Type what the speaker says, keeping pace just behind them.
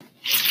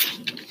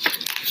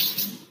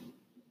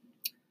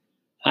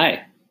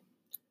Hi,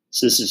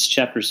 so this is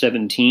chapter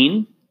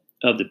 17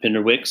 of the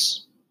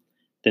Penderwicks,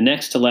 the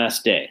next to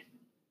last day.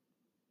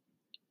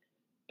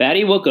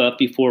 Batty woke up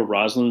before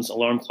Rosalind's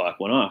alarm clock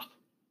went off.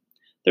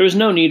 There was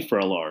no need for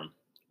alarm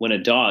when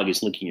a dog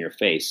is licking your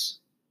face.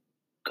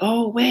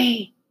 Go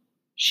away,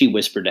 she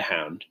whispered to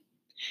Hound.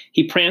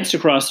 He pranced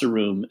across the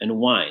room and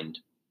whined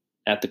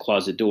at the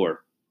closet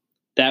door.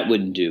 That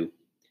wouldn't do.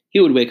 He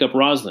would wake up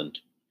Rosalind,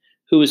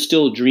 who was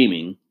still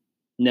dreaming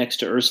next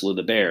to Ursula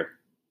the bear.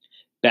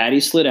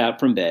 Batty slid out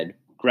from bed,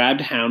 grabbed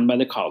Hound by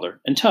the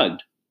collar, and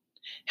tugged.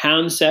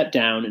 Hound sat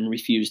down and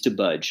refused to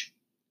budge.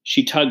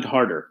 She tugged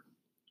harder,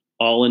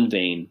 all in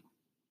vain.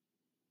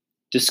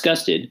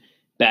 Disgusted,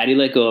 Batty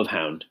let go of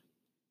Hound,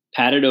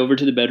 padded over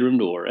to the bedroom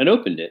door, and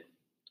opened it.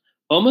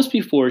 Almost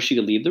before she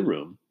could leave the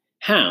room,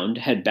 Hound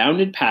had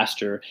bounded past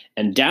her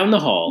and down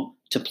the hall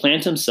to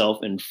plant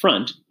himself in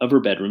front of her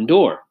bedroom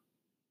door.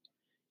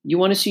 You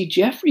want to see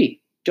Jeffrey,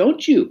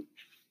 don't you?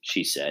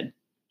 She said.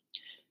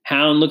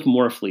 Hound looked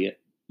mournfully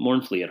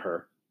at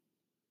her.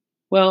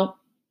 Well,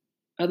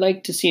 I'd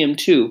like to see him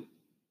too,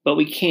 but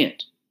we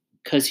can't,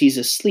 'cause he's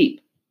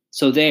asleep.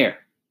 So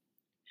there.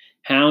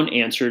 Hound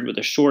answered with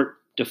a short,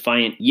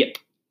 defiant yip.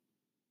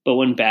 But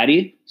when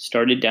Batty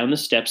started down the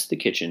steps of the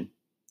kitchen,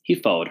 he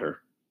followed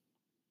her.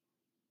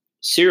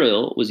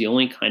 Cereal was the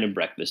only kind of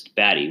breakfast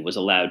Batty was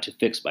allowed to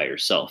fix by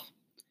herself.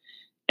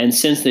 And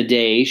since the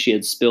day she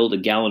had spilled a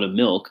gallon of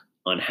milk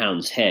on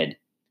Hound's head,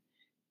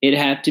 it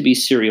had to be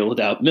cereal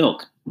without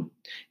milk.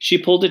 She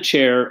pulled a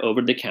chair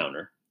over the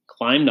counter,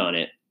 climbed on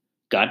it,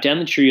 got down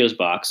the Cheerios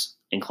box,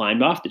 and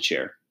climbed off the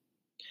chair.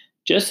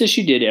 Just as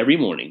she did every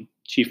morning,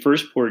 she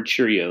first poured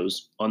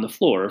Cheerios on the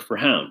floor for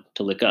Hound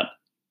to lick up.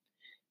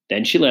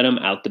 Then she let him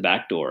out the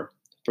back door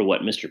for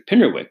what Mr.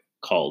 Penderwick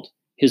called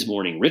his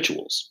morning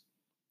rituals.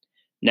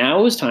 Now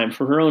it was time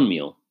for her own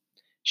meal.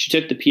 She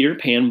took the Peter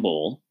Pan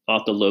bowl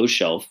off the low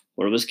shelf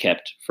where it was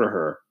kept for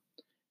her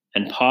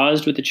and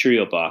paused with the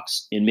Cheerio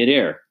box in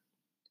midair.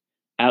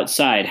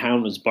 Outside,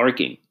 Hound was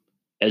barking,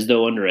 as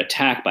though under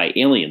attack by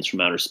aliens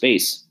from outer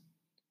space.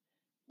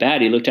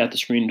 Batty looked out the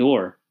screen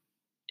door.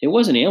 It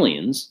wasn't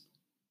aliens,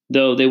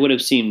 though they would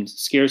have seemed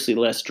scarcely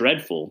less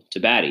dreadful to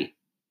Batty.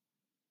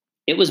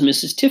 It was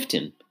Mrs.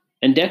 Tifton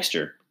and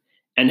Dexter,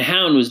 and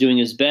Hound was doing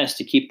his best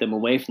to keep them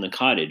away from the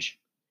cottage.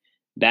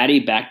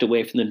 Batty backed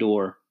away from the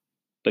door,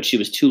 but she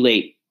was too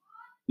late.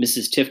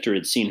 Mrs. Tifton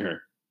had seen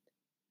her.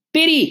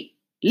 Biddy,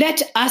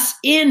 let us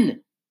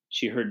in,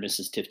 she heard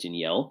Mrs. Tifton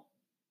yell.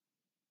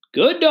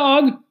 Good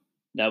dog,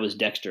 that was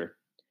Dexter,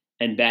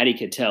 and Batty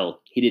could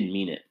tell he didn't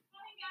mean it.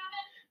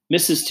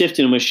 Mrs.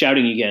 Tifton was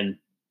shouting again,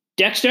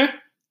 Dexter,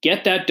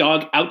 get that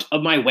dog out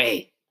of my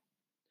way.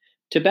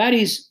 To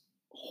Batty's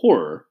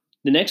horror,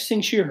 the next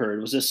thing she heard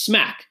was a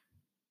smack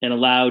and a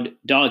loud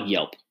dog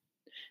yelp.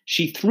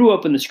 She threw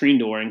open the screen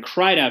door and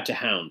cried out to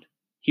Hound.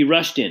 He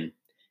rushed in,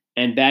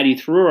 and Batty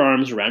threw her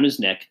arms around his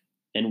neck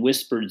and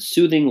whispered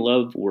soothing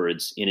love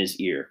words in his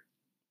ear.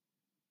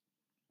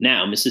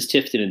 Now Mrs.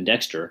 Tifton and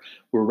Dexter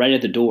were right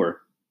at the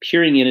door,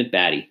 peering in at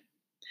Batty.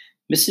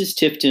 Mrs.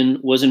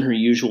 Tifton wasn't her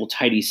usual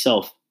tidy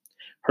self.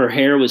 Her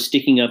hair was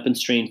sticking up in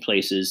strange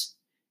places,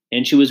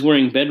 and she was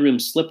wearing bedroom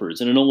slippers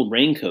and an old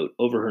raincoat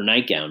over her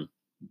nightgown.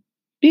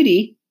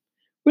 Biddy,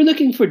 we're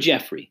looking for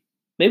Jeffrey.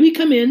 May we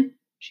come in?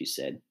 She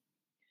said.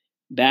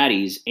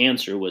 Batty's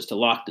answer was to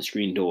lock the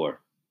screen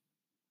door.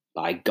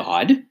 By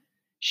God,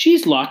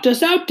 she's locked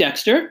us out,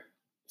 Dexter,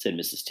 said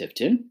Mrs.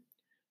 Tifton.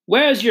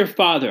 Where's your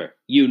father,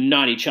 you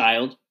naughty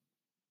child?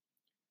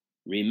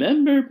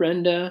 Remember,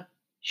 Brenda,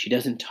 she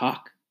doesn't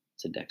talk,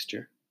 said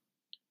Dexter.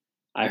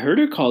 I heard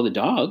her call the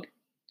dog.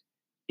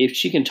 If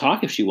she can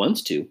talk if she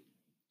wants to.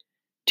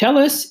 Tell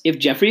us if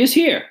Jeffrey is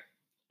here.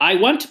 I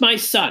want my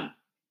son.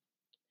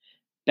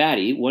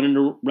 Batty wanted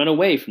to run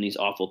away from these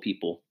awful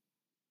people.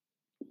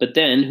 But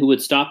then who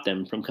would stop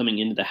them from coming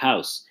into the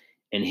house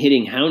and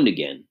hitting Hound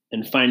again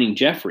and finding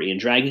Jeffrey and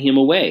dragging him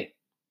away?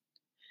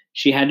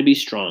 She had to be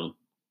strong.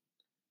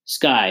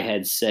 Skye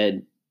had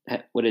said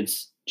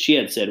she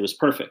had said was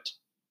perfect.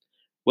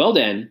 Well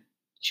then,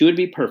 she would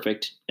be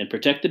perfect and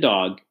protect the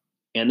dog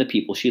and the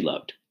people she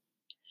loved.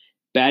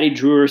 Batty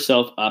drew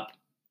herself up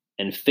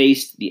and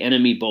faced the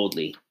enemy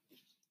boldly.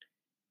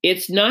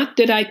 It's not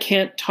that I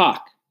can't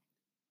talk.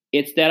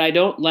 It's that I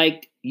don't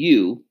like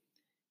you,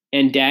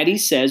 and Daddy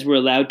says we're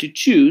allowed to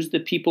choose the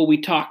people we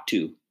talk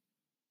to.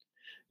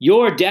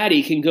 Your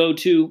daddy can go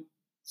to,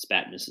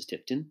 spat Mrs.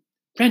 Tifton.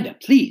 Brenda,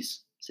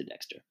 please, said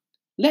Dexter.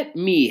 Let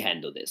me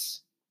handle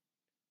this.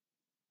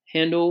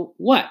 Handle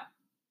what?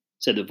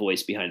 Said the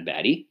voice behind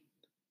Batty.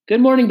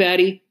 Good morning,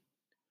 Batty.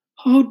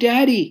 Oh,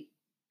 Daddy.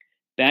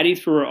 Batty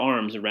threw her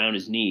arms around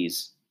his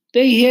knees.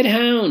 They hit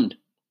Hound.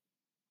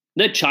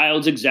 The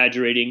child's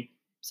exaggerating,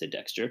 said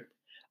Dexter.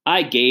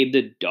 I gave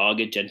the dog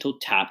a gentle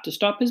tap to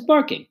stop his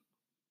barking.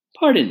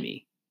 Pardon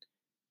me.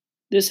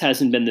 This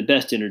hasn't been the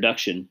best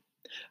introduction.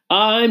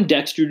 I'm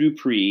Dexter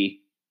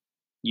Dupree.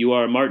 You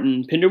are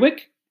Martin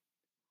Penderwick?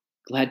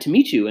 Glad to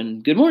meet you,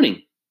 and good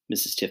morning,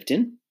 Mrs.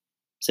 Tifton,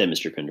 said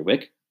Mr.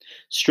 Penderwick,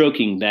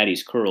 stroking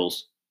Batty's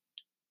curls.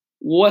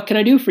 What can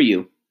I do for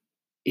you?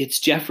 It's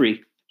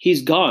Jeffrey.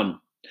 He's gone.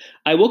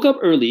 I woke up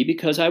early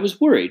because I was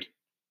worried.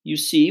 You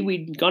see,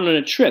 we'd gone on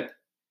a trip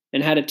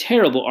and had a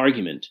terrible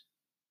argument.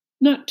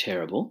 Not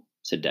terrible,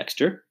 said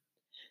Dexter.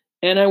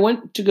 And I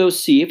went to go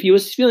see if he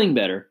was feeling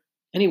better,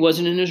 and he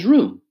wasn't in his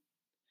room.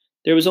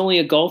 There was only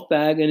a golf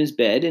bag in his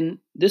bed and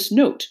this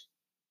note.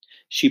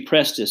 She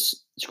pressed a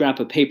scrap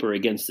of paper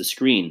against the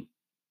screen.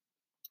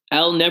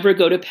 I'll never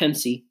go to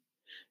Pensy.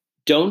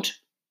 Don't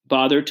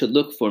bother to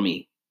look for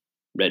me,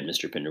 read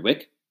Mr.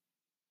 Penderwick.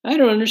 I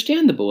don't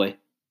understand the boy.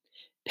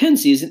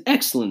 Pensy is an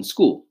excellent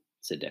school,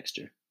 said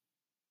Dexter.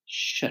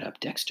 Shut up,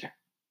 Dexter,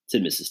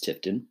 said Mrs.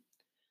 Tifton.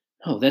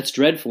 Oh, that's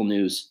dreadful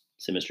news,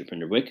 said Mr.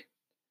 Penderwick.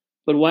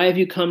 But why have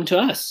you come to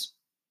us?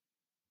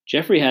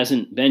 Jeffrey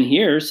hasn't been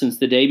here since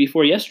the day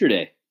before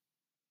yesterday.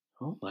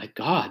 Oh, my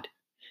God.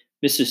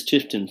 Mrs.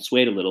 Tifton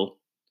swayed a little.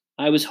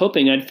 I was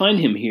hoping I'd find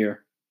him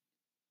here.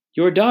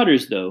 Your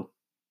daughters, though,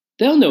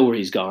 they'll know where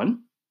he's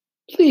gone.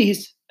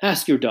 Please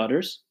ask your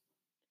daughters.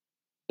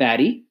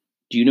 Batty,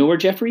 do you know where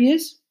Jeffrey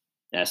is?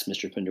 Asked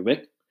Mr.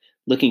 Penderwick,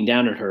 looking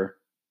down at her.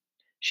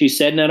 She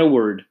said not a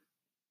word,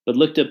 but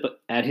looked up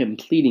at him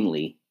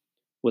pleadingly,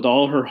 with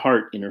all her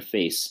heart in her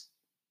face.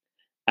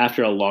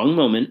 After a long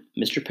moment,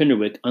 Mr.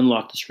 Penderwick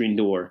unlocked the screen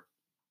door.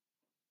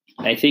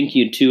 I think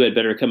you two had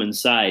better come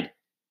inside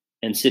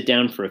and sit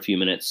down for a few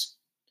minutes.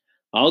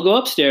 I'll go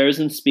upstairs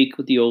and speak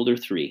with the older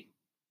three.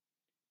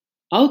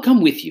 I'll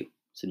come with you,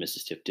 said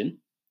Mrs. Tifton,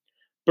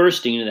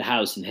 bursting into the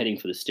house and heading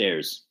for the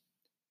stairs.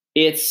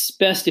 It's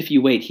best if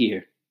you wait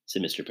here,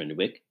 said Mr.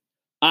 Penderwick.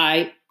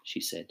 She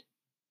said.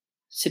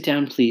 Sit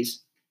down,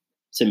 please,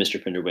 said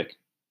Mr. Penderwick,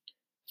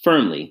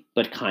 firmly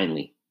but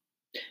kindly.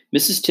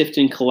 Mrs.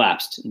 Tifton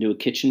collapsed into a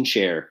kitchen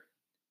chair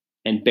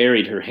and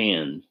buried her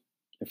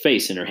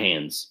face in her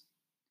hands.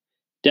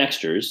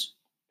 Dexter's,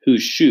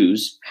 whose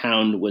shoes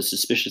Hound was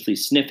suspiciously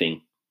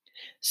sniffing,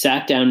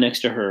 sat down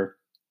next to her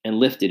and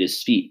lifted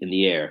his feet in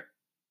the air.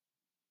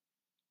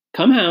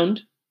 Come,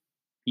 Hound.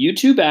 You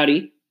too,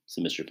 Batty,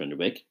 said Mr.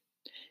 Penderwick,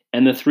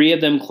 and the three of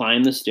them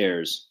climbed the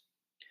stairs.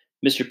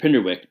 Mr.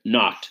 Penderwick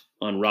knocked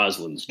on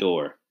Rosalind's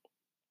door.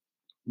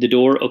 The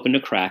door opened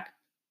a crack,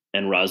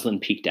 and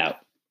Rosalind peeked out.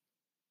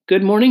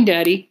 Good morning,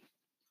 Daddy.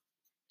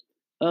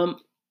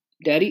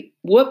 Daddy,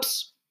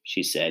 whoops,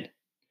 she said,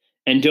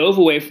 and dove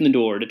away from the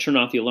door to turn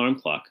off the alarm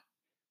clock,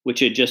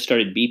 which had just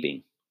started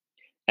beeping.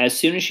 As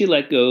soon as she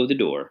let go of the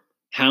door,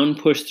 Hound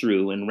pushed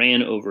through and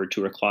ran over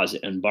to her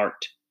closet and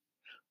barked.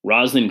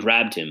 Rosalind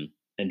grabbed him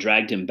and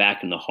dragged him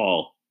back in the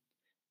hall.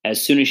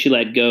 As soon as she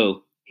let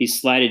go, he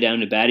slided down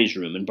to Batty's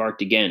room and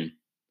barked again.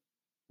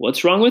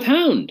 What's wrong with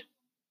Hound?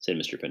 Said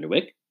Mr.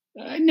 Penderwick.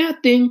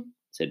 Nothing,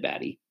 said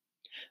Batty.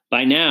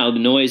 By now, the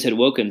noise had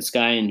woken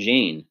Skye and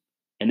Jane,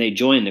 and they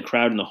joined the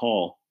crowd in the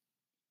hall.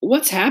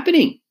 What's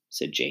happening?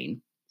 Said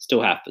Jane,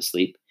 still half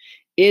asleep.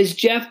 Is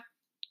Jeff...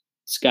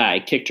 Skye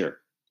kicked her.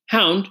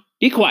 Hound,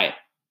 be quiet,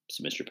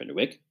 said Mr.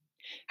 Penderwick.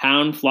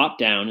 Hound flopped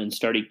down and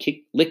started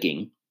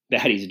licking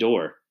Batty's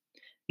door.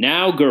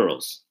 Now,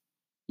 girls.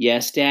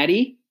 Yes,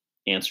 Daddy,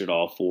 answered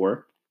all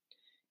four,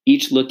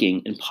 each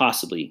looking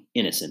impossibly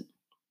innocent.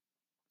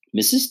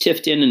 Mrs.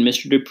 Tifton and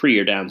Mr. Dupree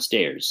are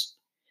downstairs.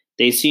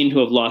 They seem to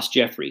have lost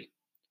Jeffrey.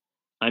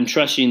 I'm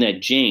trusting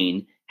that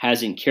Jane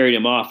hasn't carried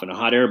him off in a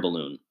hot air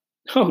balloon.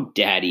 Oh,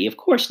 Daddy, of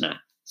course not,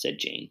 said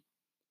Jane.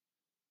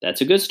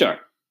 That's a good start.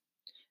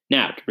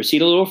 Now, to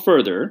proceed a little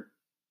further,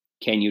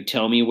 can you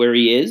tell me where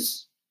he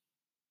is?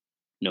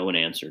 No one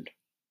answered.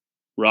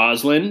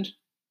 Rosalind?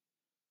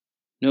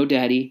 No,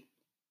 Daddy,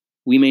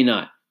 we may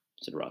not,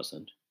 said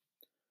Rosalind.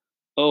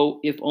 Oh,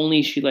 if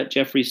only she let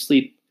Jeffrey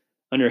sleep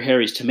under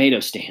Harry's tomato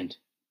stand.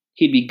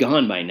 He'd be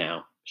gone by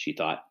now, she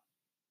thought.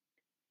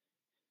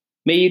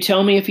 May you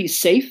tell me if he's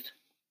safe?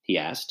 He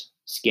asked,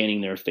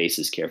 scanning their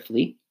faces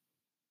carefully.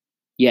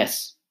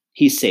 Yes,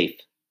 he's safe,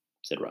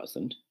 said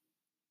Rosalind.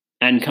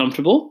 And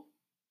comfortable?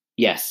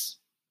 Yes.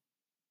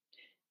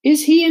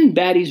 Is he in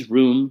Batty's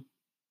room?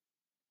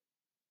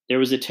 There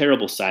was a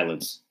terrible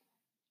silence,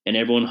 and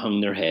everyone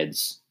hung their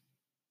heads.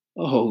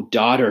 Oh,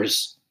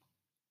 daughters,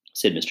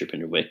 said Mr.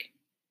 Penderwick.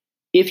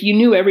 If you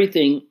knew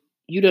everything,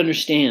 you'd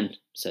understand,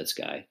 said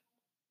Skye.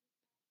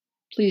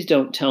 Please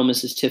don't tell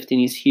Mrs. Tifton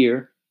he's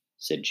here,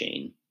 said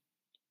Jane.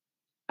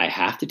 I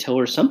have to tell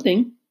her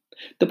something.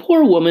 The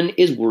poor woman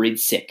is worried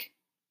sick.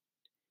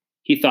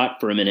 He thought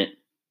for a minute.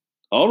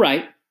 All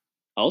right,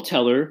 I'll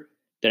tell her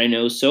that I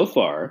know so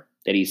far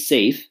that he's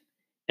safe,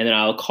 and then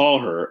I'll call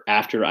her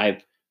after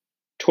I've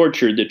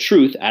tortured the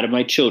truth out of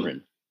my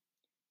children.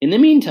 In the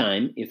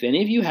meantime, if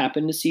any of you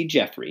happen to see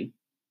Jeffrey,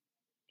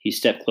 he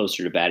stepped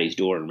closer to Batty's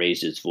door and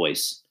raised his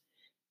voice.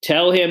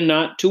 Tell him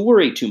not to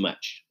worry too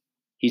much.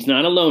 He's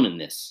not alone in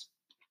this.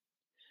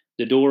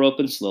 The door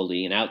opened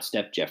slowly, and out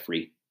stepped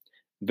Jeffrey,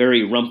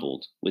 very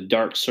rumpled, with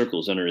dark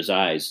circles under his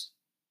eyes.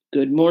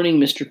 Good morning,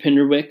 Mr.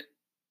 Penderwick.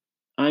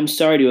 I'm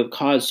sorry to have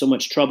caused so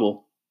much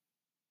trouble.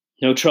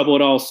 No trouble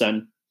at all,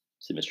 son,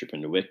 said Mr.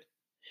 Penderwick.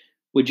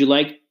 Would you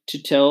like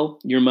to tell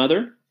your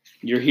mother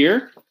you're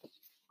here?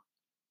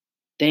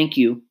 Thank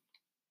you.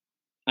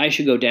 I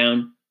should go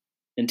down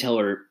and tell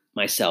her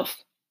myself.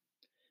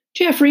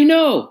 Jeffrey,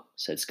 no,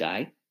 said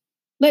Skye.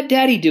 Let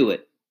Daddy do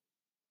it.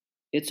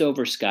 It's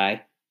over,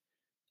 Skye.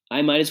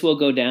 I might as well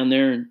go down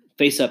there and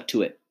face up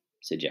to it,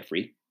 said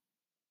Jeffrey.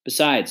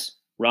 Besides,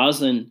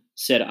 Rosalind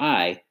said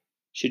I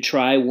should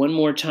try one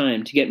more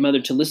time to get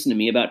Mother to listen to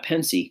me about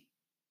Pensy.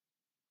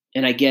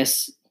 And I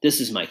guess this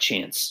is my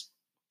chance.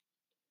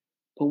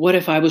 But what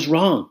if I was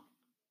wrong?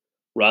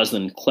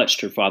 Rosalind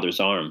clutched her father's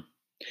arm.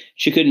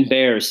 She couldn't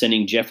bear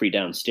sending Jeffrey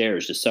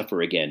downstairs to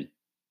suffer again.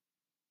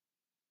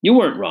 You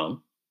weren't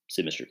wrong,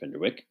 said Mr.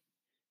 Penderwick.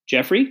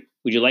 Jeffrey,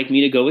 would you like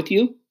me to go with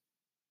you?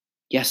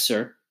 Yes,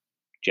 sir.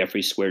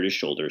 Jeffrey squared his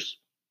shoulders.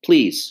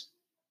 Please.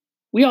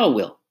 We all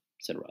will,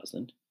 said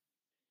Rosalind.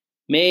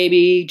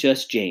 Maybe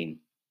just Jane.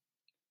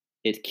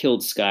 It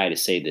killed Skye to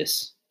say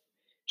this.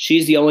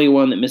 She's the only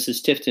one that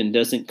Mrs. Tifton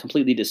doesn't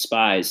completely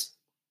despise.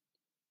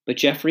 But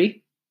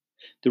Jeffrey,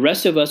 the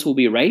rest of us will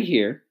be right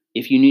here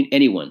if you need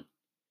anyone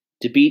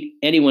to beat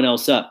anyone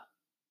else up.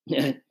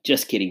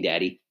 Just kidding,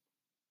 Daddy.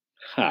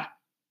 Ha,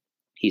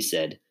 he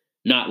said,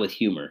 not with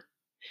humor,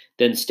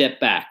 then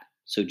stepped back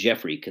so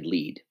Jeffrey could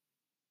lead.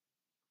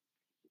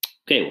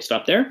 Okay, we'll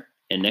stop there,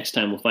 and next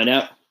time we'll find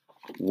out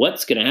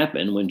what's going to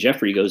happen when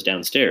Jeffrey goes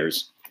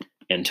downstairs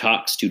and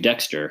talks to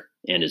Dexter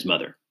and his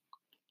mother.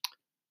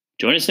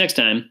 Join us next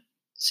time.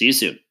 See you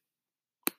soon.